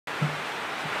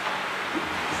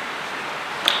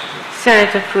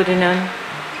Senator Ferdinand.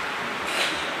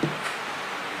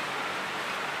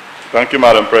 Thank you,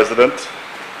 Madam President.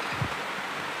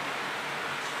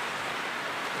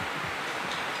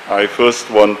 I first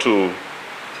want to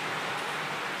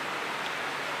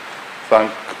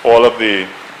thank all of the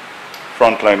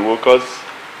frontline workers,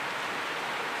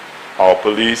 our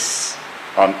police,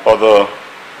 and other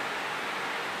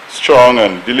strong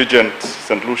and diligent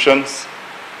St. Lucians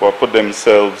who have put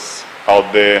themselves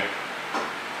out there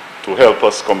to help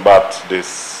us combat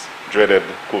this dreaded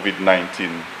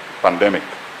COVID-19 pandemic.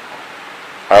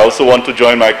 I also want to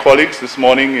join my colleagues this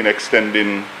morning in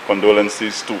extending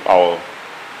condolences to our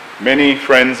many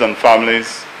friends and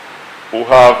families who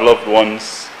have loved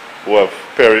ones who have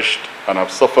perished and have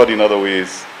suffered in other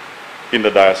ways in the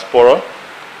diaspora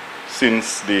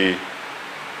since the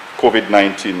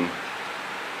COVID-19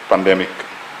 pandemic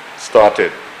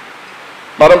started.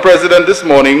 Madam President, this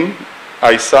morning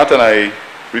I sat and I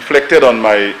reflected on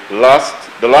the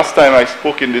last time I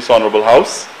spoke in this Honorable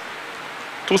House,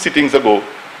 2 sittings ago,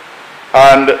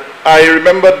 and I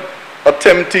remembered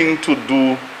attempting to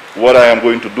do what I am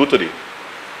going to do today.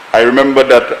 I remember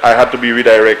that I had to be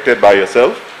redirected by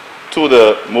yourself to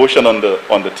the motion on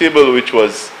the table, which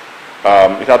was,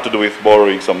 it had to do with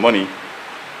borrowing some money.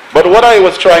 But what I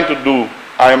was trying to do,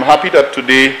 I am happy that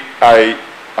today I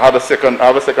have a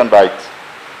second bite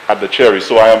at the cherry,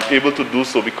 so I am able to do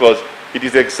so because it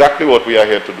is exactly what we are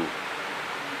here to do.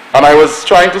 And I was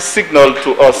trying to signal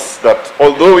to us that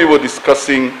although we were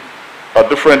discussing a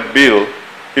different bill,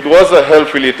 it was a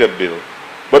health-related bill,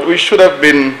 but we should have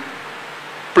been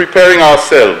preparing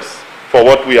ourselves for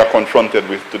what we are confronted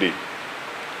with today.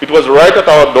 It was right at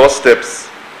our doorsteps,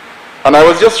 and I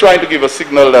was just trying to give a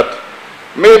signal that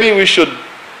maybe we should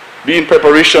be in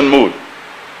preparation mode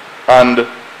and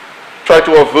try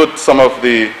to avert some of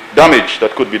the damage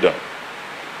that could be done.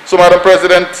 So, Madam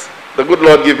President, the good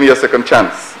Lord gave me a second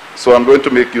chance, so I'm going to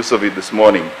make use of it this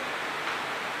morning.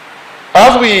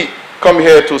 As we come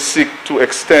here to seek to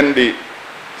extend the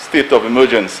state of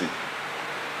emergency,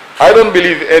 I don't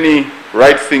believe any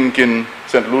right-thinking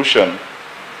St. Lucian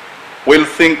will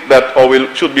think that,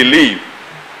 or should believe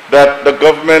that the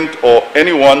government or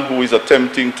anyone who is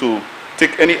attempting to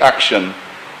take any action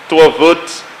to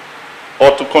avert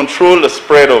or to control the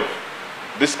spread of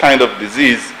this kind of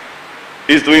disease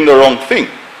is doing the wrong thing.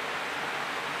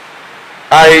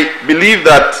 I believe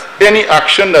that any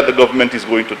action that the government is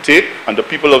going to take and the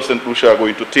people of St. Lucia are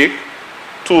going to take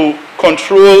to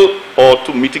control or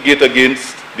to mitigate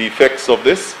against the effects of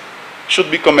this should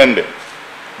be commended.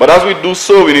 But as we do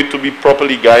so, we need to be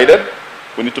properly guided,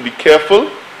 we need to be careful,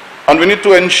 and we need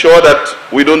to ensure that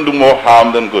we don't do more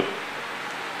harm than good.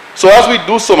 So as we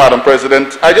do so, Madam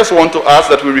President, I just want to ask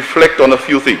that we reflect on a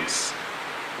few things.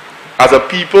 As a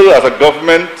people, as a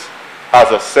government,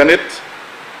 as a Senate,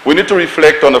 we need to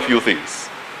reflect on a few things.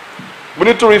 We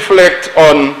need to reflect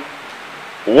on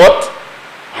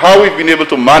how we've been able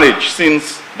to manage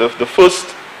since the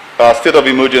first state of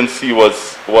emergency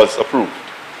was approved.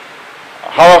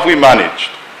 How have we managed?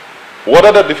 What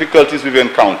are the difficulties we've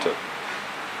encountered?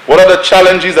 What are the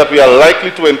challenges that we are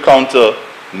likely to encounter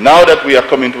now that we are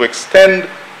coming to extend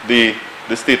the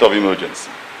state of emergency?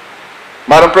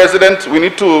 Madam President, we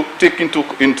need to take into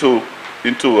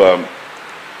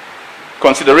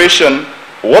consideration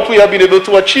what we have been able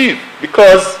to achieve,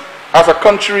 because as a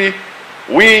country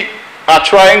we are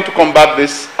trying to combat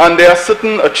this, and there are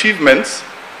certain achievements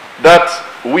that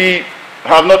we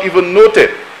have not even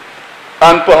noted,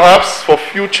 and perhaps for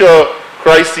future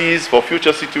crises, for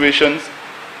future situations,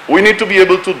 we need to be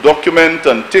able to document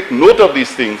and take note of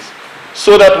these things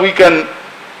so that we can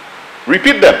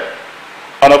repeat them,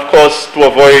 and of course to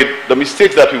avoid the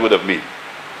mistakes that we would have made.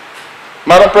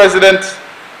 Madam President,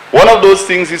 one of those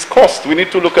things is cost. We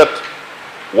need to look at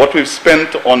what we've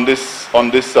spent on this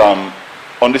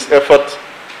effort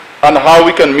and how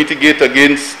we can mitigate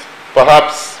against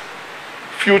perhaps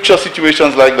future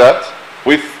situations like that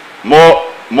with more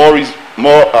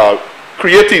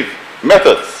creative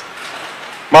methods.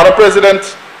 Madam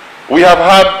President, we have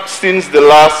had since the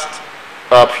last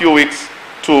few weeks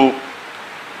to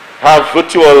have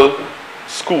virtual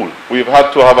school. We've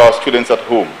had to have our students at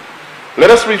home. Let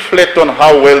us reflect on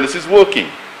how well this is working.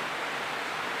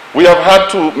 We have had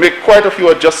to make quite a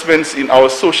few adjustments in our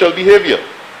social behavior.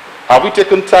 Have we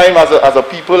taken time as a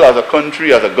people, as a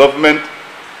country, as a government,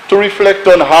 to reflect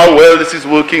on how well this is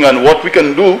working and what we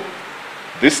can do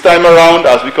this time around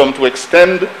as we come to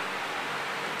extend,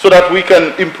 so that we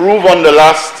can improve on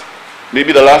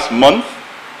maybe the last month?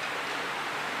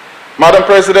 Madam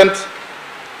President,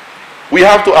 we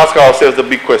have to ask ourselves the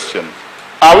big question.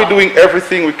 Are we doing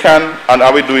everything we can, and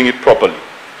are we doing it properly?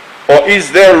 Or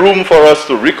is there room for us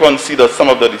to reconsider some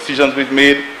of the decisions we've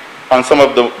made and some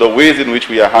of the ways in which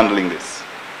we are handling this?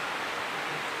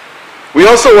 We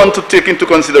also want to take into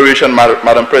consideration,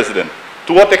 Madam President,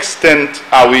 to what extent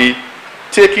are we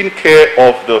taking care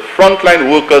of the frontline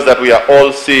workers that we are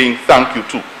all saying thank you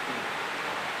to?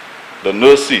 The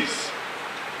nurses,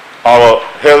 our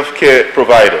healthcare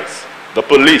providers, the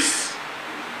police,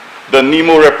 the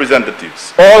NEMO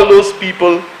representatives, all those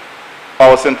people,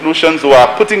 our St. Lucians who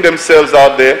are putting themselves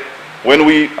out there when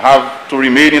we have to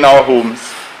remain in our homes.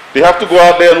 They have to go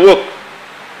out there and work.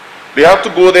 They have to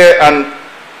go there and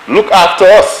look after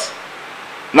us.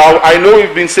 Now, I know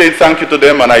we've been saying thank you to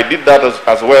them, and I did that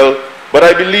as well, but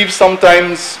I believe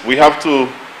sometimes we have to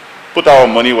put our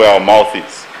money where our mouth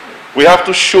is. We have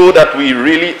to show that we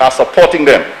really are supporting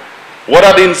them. What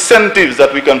are the incentives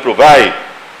that we can provide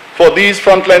for these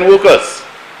frontline workers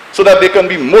so that they can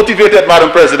be motivated,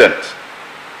 Madam President,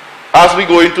 as we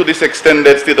go into this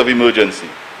extended state of emergency,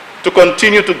 to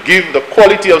continue to give the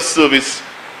quality of service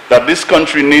that this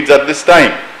country needs at this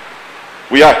time?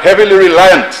 We are heavily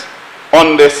reliant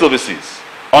on their services,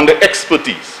 on their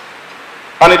expertise.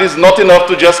 And it is not enough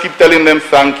to just keep telling them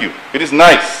thank you. It is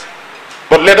nice.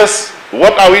 But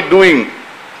what are we doing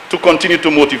to continue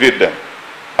to motivate them?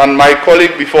 And my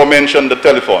colleague before mentioned the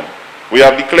telephone. We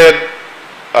have declared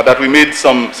that we made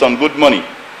some good money.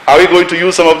 Are we going to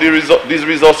use some of these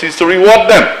resources to reward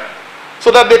them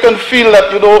so that they can feel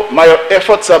that, you know, my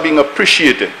efforts are being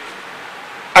appreciated?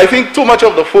 I think too much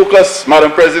of the focus,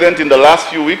 Madam President, in the last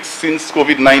few weeks since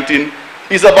COVID-19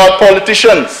 is about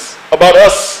politicians, about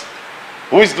us,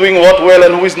 who is doing what well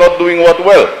and who is not doing what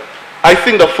well. I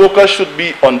think the focus should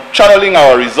be on channeling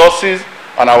our resources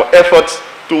and our efforts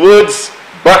towards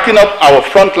backing up our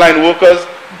frontline workers,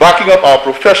 backing up our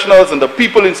professionals and the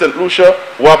people in St. Lucia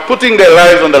who are putting their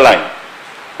lives on the line,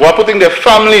 who are putting their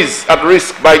families at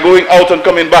risk by going out and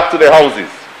coming back to their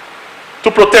houses to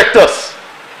protect us.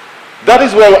 That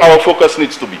is where our focus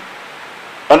needs to be.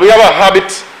 And we have a habit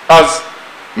as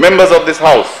members of this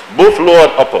House, both lower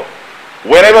and upper,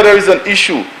 whenever there is an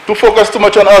issue, to focus too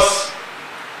much on us.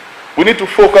 We need to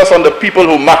focus on the people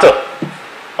who matter.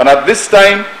 And at this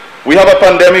time, we have a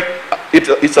pandemic.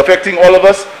 It's affecting all of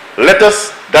us. Let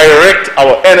us direct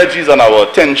our energies and our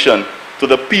attention to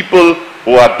the people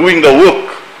who are doing the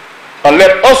work. And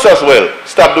let us as well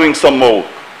start doing some more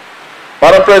work.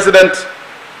 Madam President,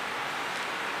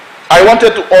 I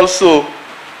wanted to also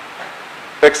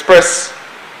express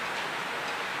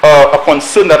a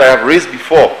concern that I have raised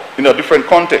before in a different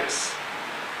context.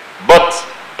 But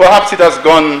perhaps it has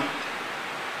gone,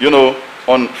 you know,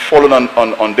 fallen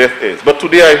on deaf ears. But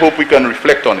today I hope we can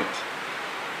reflect on it.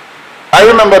 I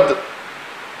remembered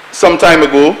some time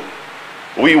ago,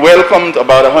 we welcomed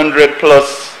about 100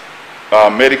 plus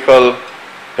medical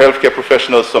healthcare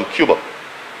professionals from Cuba.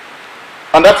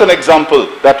 And that's an example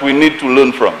that we need to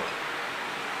learn from.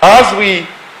 As we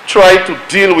try to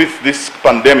deal with this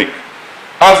pandemic,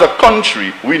 as a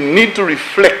country, we need to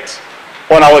reflect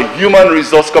on our human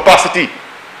resource capacity.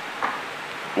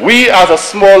 We as a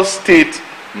small state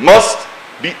must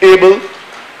be able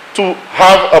to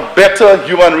have a better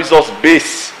human resource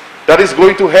base that is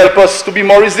going to help us to be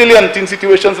more resilient in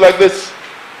situations like this.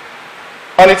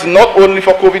 And it's not only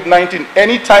for COVID-19.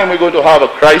 Anytime we're going to have a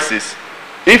crisis,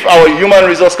 if our human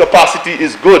resource capacity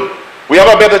is good, we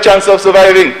have a better chance of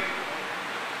surviving.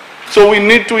 So we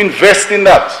need to invest in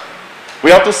that.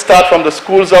 We have to start from the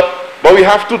schools up, but we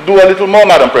have to do a little more,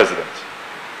 Madam President.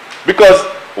 Because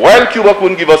while Cuba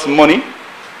couldn't give us money,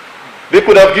 they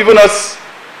could have given us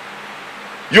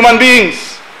human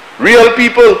beings, real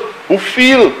people who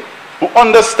feel, who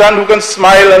understand, who can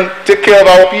smile and take care of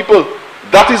our people.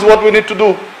 That is what we need to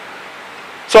do.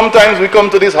 Sometimes we come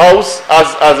to this house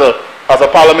as a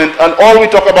parliament, and all we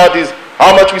talk about is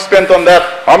how much we spent on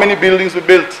that, how many buildings we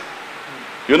built.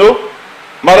 You know,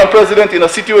 Madam President, in a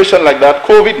situation like that,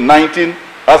 COVID-19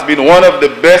 has been one of the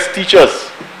best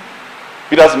teachers.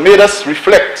 It has made us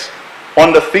reflect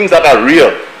on the things that are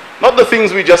real, not the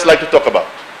things we just like to talk about.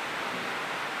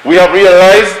 We have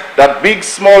realized that big,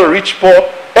 small, rich, poor,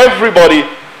 everybody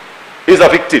is a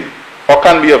victim or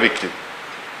can be a victim.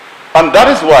 And that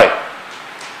is why,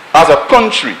 as a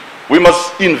country, we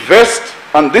must invest,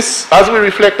 and this, as we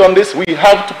reflect on this, we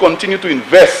have to continue to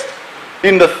invest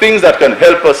in the things that can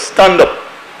help us stand up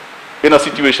in a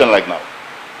situation like now.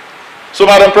 So,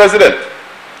 Madam President,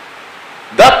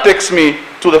 that takes me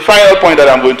to the final point that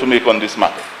I'm going to make on this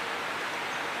matter.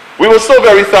 We were so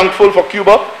very thankful for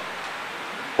Cuba,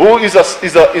 who is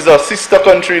a sister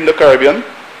country in the Caribbean,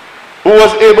 who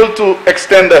was able to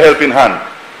extend a helping hand.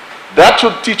 That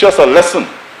should teach us a lesson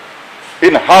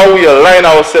in how we align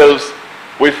ourselves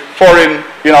with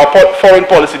in our foreign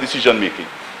policy decision making.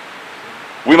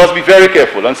 We must be very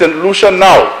careful, and St. Lucia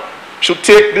now should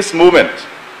take this moment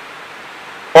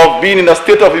of being in a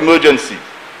state of emergency,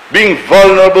 being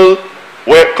vulnerable,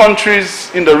 where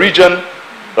countries in the region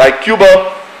like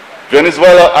Cuba,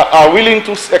 Venezuela are willing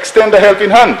to extend a helping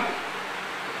hand.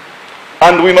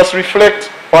 And we must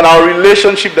reflect on our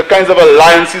relationship, the kinds of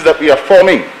alliances that we are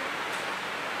forming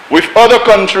with other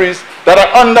countries that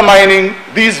are undermining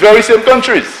these very same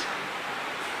countries.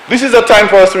 This is a time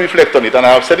for us to reflect on it, and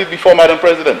I have said it before, Madam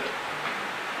President.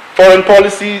 Foreign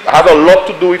policy has a lot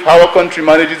to do with how a country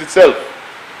manages itself.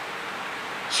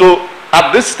 So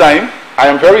at this time, I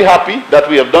am very happy that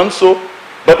we have done so,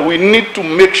 but we need to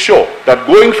make sure that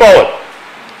going forward,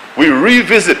 we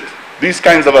revisit these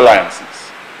kinds of alliances.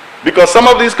 Because some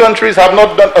of these countries have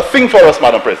not done a thing for us,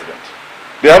 Madam President.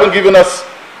 They haven't given us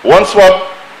one swab,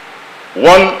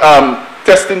 one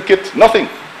testing kit, nothing.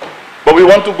 But we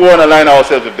want to go and align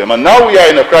ourselves with them. And now we are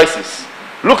in a crisis.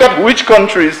 Look at which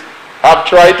countries have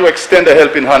tried to extend a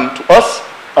helping hand to us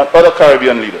and other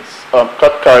Caribbean leaders,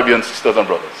 Caribbean sisters and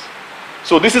brothers.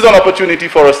 So this is an opportunity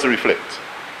for us to reflect.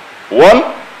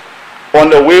 One, on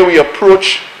the way we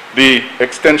approach the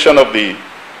extension of the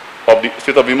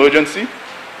state of emergency.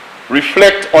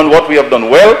 Reflect on what we have done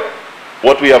well,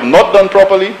 what we have not done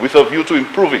properly, with a view to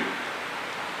improving.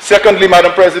 Secondly,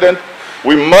 Madam President,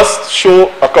 we must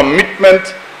show a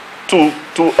commitment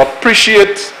to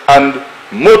appreciate and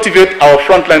motivate our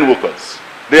frontline workers.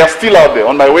 They are still out there.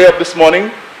 On my way up this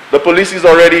morning, the police is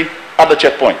already at the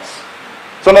checkpoints.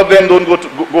 Some of them don't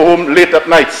go home late at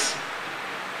nights.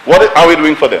 What are we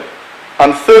doing for them?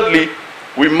 And thirdly,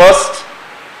 we must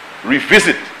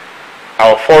revisit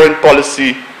our foreign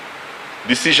policy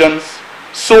decisions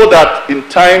so that in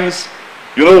times,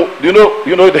 you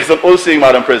know, there's an old saying,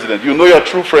 Madam President, you know your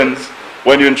true friends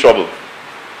when you're in trouble.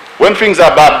 When things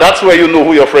are bad, that's where you know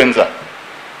who your friends are.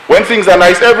 When things are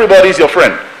nice, everybody's your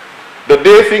friend. The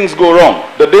day things go wrong,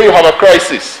 the day you have a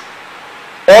crisis,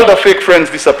 all the fake friends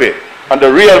disappear and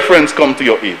the real friends come to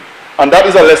your aid. And that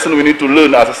is a lesson we need to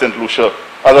learn as a St. Lucia,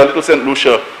 as a little St.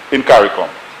 Lucia in CARICOM.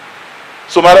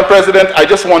 So, Madam President, I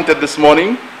just wanted this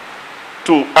morning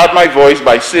to add my voice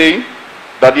by saying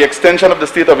that the extension of the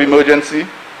state of emergency,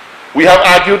 we have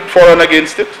argued for and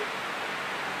against it,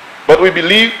 but we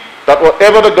believe that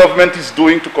whatever the government is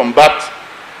doing to combat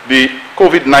the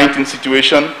COVID-19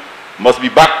 situation must be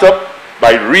backed up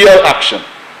by real action.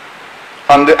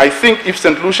 And I think if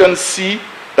St. Lucians see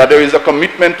that there is a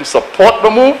commitment to support the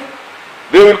move,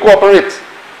 they will cooperate.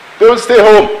 They will stay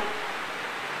home.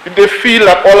 If they feel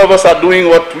that all of us are doing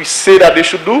what we say that they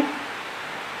should do,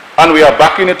 and we are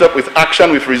backing it up with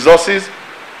action, with resources,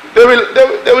 they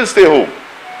will stay home.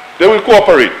 They will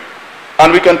cooperate.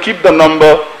 And we can keep the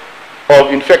number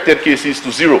of infected cases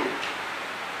to 0.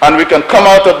 And we can come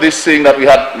out of this saying that we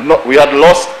had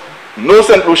lost no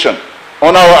St. Lucian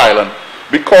on our island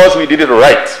because we did it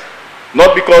right.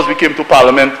 Not because we came to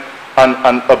Parliament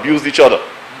and abused each other,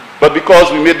 but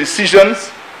because we made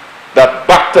decisions that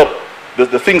backed up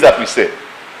the things that we said.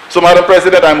 So, Madam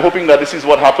President, I'm hoping that this is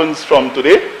what happens from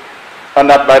today, and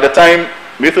that by the time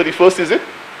May 31st is it,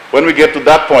 when we get to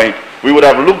that point, we would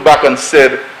have looked back and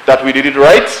said that we did it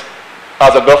right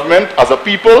as a government, as a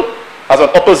people, as an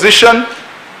opposition,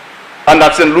 and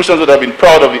that St. Lucians would have been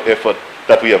proud of the effort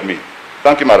that we have made.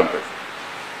 Thank you, Madam President.